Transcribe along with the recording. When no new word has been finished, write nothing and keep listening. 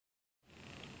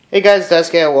Hey guys,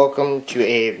 Deska, welcome to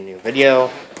a new video,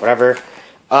 whatever.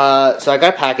 So I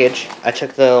got a package. I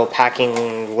took the little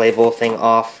packing label thing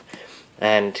off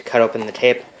and cut open the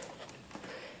tape.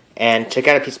 And took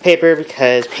out a piece of paper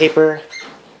because paper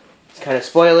is kind of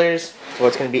spoilers for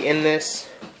what's going to be in this.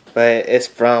 But it's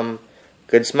from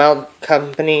Good Smile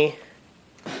Company.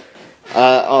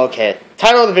 Okay.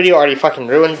 Title of the video already fucking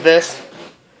ruins this.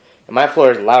 And my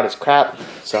floor is loud as crap,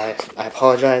 so I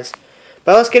apologize.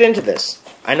 But let's get into this.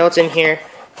 I know it's in here.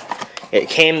 It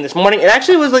came this morning. It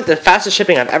actually was like the fastest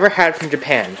shipping I've ever had from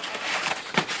Japan.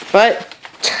 But,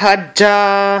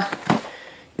 ta-da!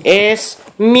 It's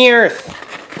Marth.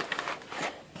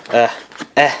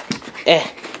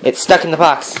 It's stuck in the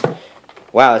box.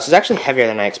 Wow, this is actually heavier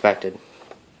than I expected.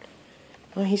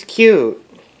 Oh, he's cute.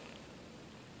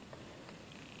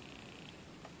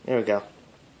 There we go.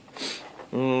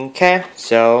 Okay,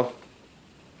 so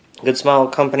Good Smile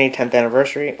Company 10th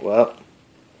anniversary. Well,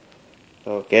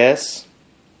 focus.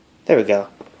 There we go.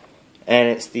 And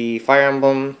it's the Fire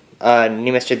Emblem,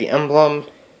 New Master the Emblem,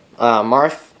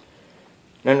 Marth,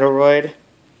 Nendoroid.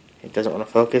 It doesn't want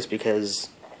to focus because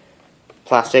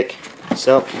plastic.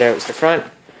 So, there's the front.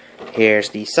 Here's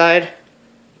the side.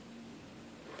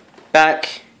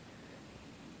 Back.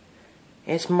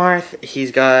 It's Marth.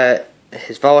 He's got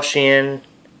his Volshian,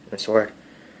 and a sword,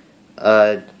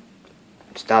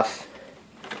 stuff.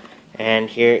 And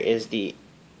here is the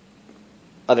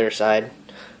other side.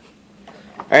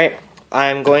 Alright,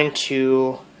 I'm going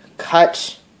to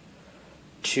cut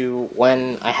to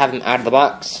when I have them out of the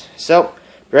box. So,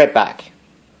 be right back.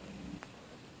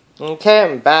 Okay,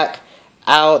 I'm back.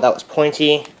 Ow, that was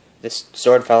pointy. This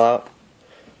sword fell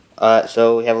out.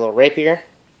 So we have a little rapier.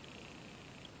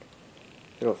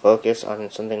 It'll focus on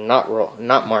something not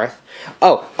Marth.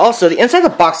 Oh, also, the inside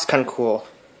of the box is kind of cool.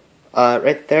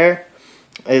 Right there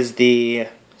is the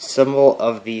symbol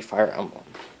of the Fire Emblem.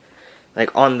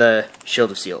 Like on the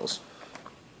Shield of Seals.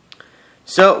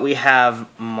 So, we have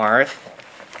Marth,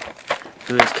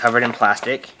 who is covered in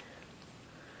plastic.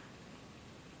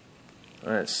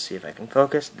 Let's see if I can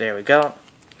focus. There we go.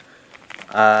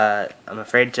 I'm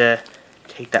afraid to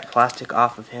take that plastic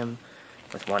off of him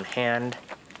with one hand.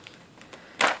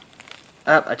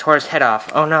 I tore his head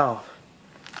off. Oh no.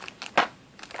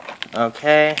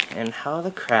 Okay, and how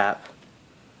the crap?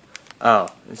 Oh,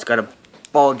 it's got a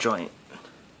ball joint.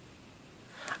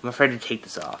 I'm afraid to take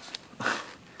this off.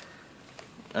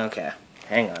 Okay,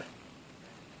 hang on.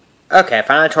 Okay, I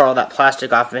finally tore all that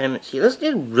plastic off of him. See, this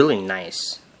is really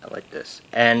nice. I like this.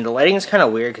 And the lighting is kind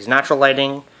of weird, because natural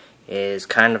lighting is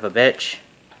kind of a bitch.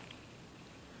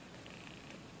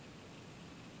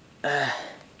 Come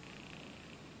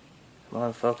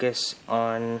on, focus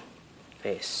on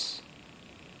face.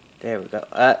 There we go.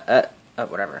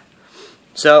 Whatever.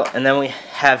 So, and then we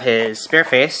have his spare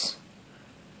face.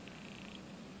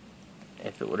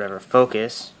 If it would ever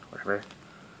focus, whatever.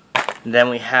 And then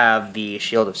we have the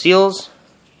Shield of Seals,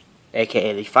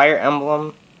 aka the Fire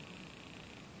Emblem.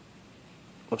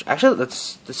 Which actually,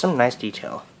 that's some nice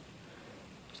detail.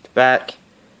 Just the back.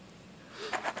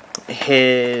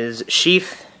 His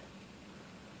sheath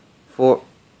for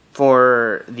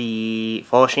the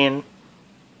Volshian.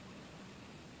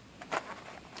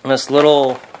 And this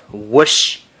little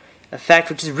whoosh effect,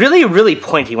 which is really, really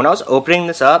pointy. When I was opening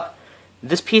this up,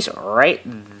 this piece right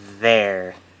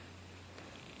there,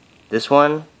 this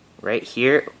one right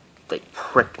here, like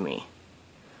pricked me.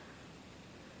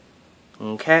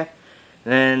 Okay.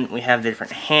 And then we have the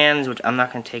different hands, which I'm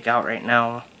not going to take out right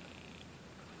now.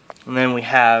 And then we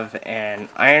have an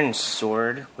iron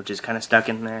sword, which is kind of stuck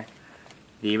in there.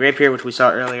 The rapier, which we saw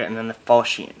earlier, and then the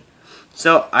Volshian.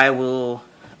 So I will...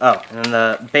 Oh, and then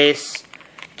the base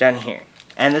down here.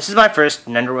 And this is my first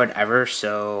Nendoroid ever,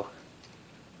 so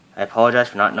I apologize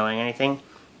for not knowing anything.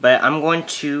 But I'm going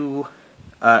to...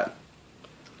 well,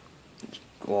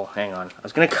 hang on. I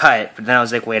was going to cut, but then I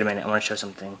was like, wait a minute, I want to show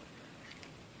something.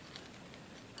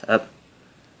 Up.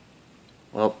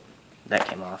 Well, that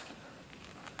came off.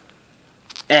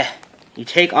 You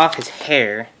take off his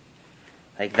hair,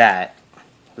 like that.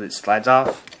 It slides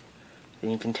off. Then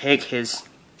you can take his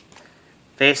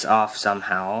face off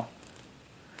somehow.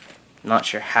 Not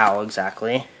sure how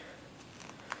exactly.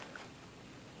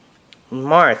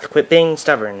 Marth, quit being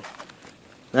stubborn.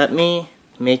 Let me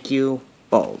make you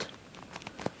bald.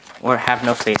 Or have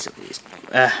no face at least.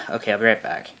 Okay, I'll be right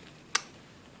back.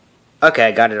 Okay,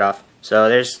 I got it off. So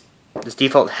there's this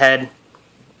default head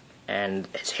and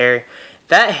his hair.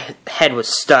 That head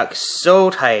was stuck so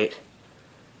tight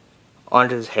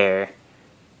onto his hair.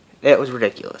 It was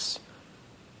ridiculous.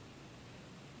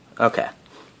 Okay.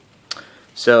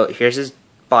 So here's his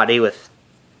body with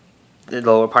the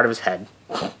lower part of his head.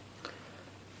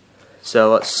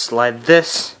 So let's slide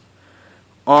this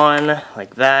on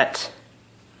like that.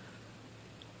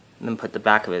 And then put the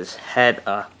back of his head,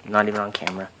 not even on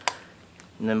camera.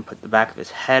 And then put the back of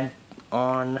his head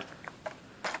on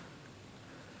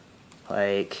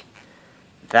like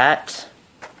that.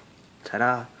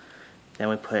 Ta-da. Then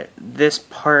we put this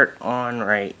part on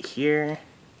right here,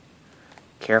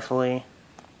 carefully,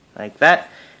 like that.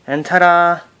 And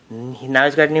ta-da! Now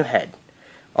he's got a new head.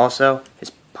 Also, his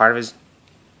part of his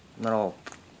little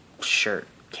shirt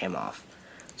came off.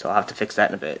 So I'll have to fix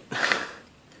that in a bit.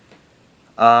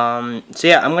 So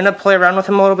yeah, I'm gonna play around with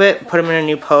him a little bit, put him in a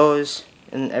new pose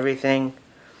and everything,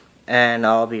 and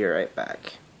I'll be right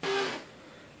back.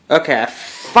 Okay, I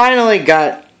finally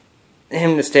got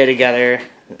him to stay together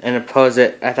in a pose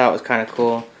that I thought was kind of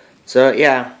cool. So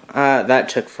yeah, that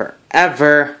took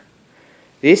forever.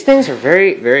 These things are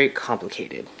very, very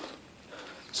complicated.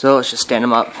 So let's just stand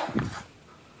him up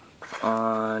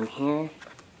on here.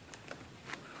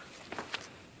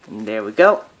 And there we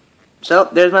go. So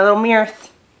there's my little Marth.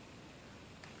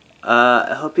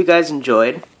 I hope you guys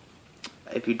enjoyed.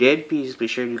 If you did, please be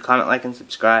sure to comment, like, and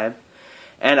subscribe.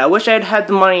 And I wish I had had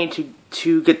the money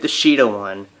to get the Sheeta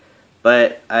one,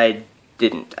 but I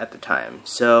didn't at the time.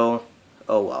 So,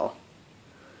 oh well.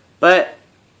 But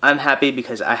I'm happy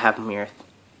because I have Marth.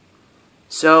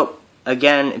 So,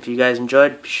 again, if you guys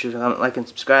enjoyed, be sure to comment, like, and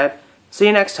subscribe. See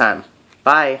you next time.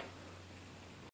 Bye.